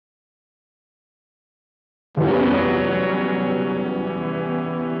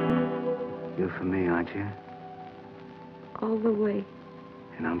You're for me, aren't you? All the way.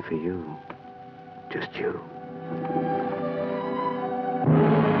 And I'm for you. Just you.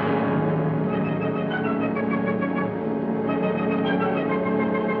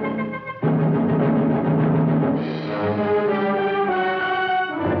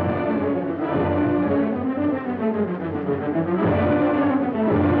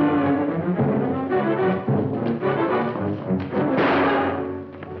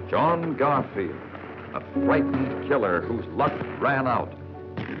 John Garfield, a frightened killer whose luck ran out.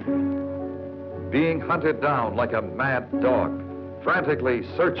 Being hunted down like a mad dog, frantically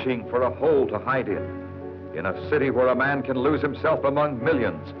searching for a hole to hide in a city where a man can lose himself among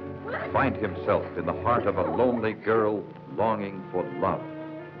millions, find himself in the heart of a lonely girl longing for love.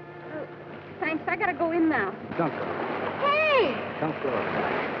 Thanks, I gotta go in now. Don't go. Hey! Don't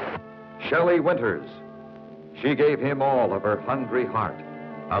go. Shelley Winters. She gave him all of her hungry heart.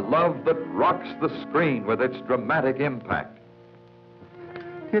 A love that rocks the screen with its dramatic impact.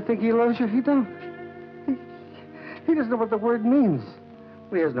 You think he loves you? He don't. He doesn't know what the word means.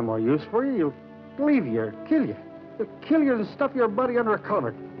 Well, he has no more use for you. He'll leave you or kill you. He'll kill you and stuff your body under a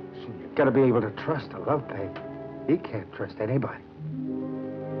cover. So you've got to be able to trust a love babe. He can't trust anybody.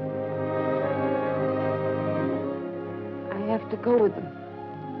 I have to go with him.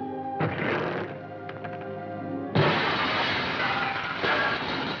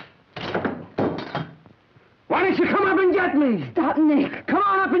 Why don't you come up and get me? Stop, Nick. Come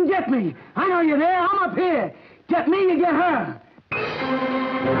on up and get me. I know you're there. I'm up here. Get me, you get her.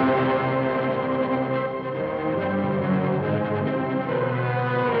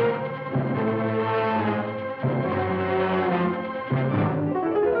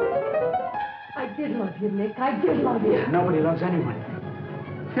 I did love you, Nick. I did love you. Nobody loves anyone.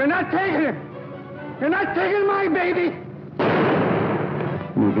 You're not taking her. You're not taking my baby.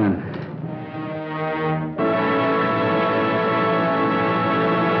 Move in.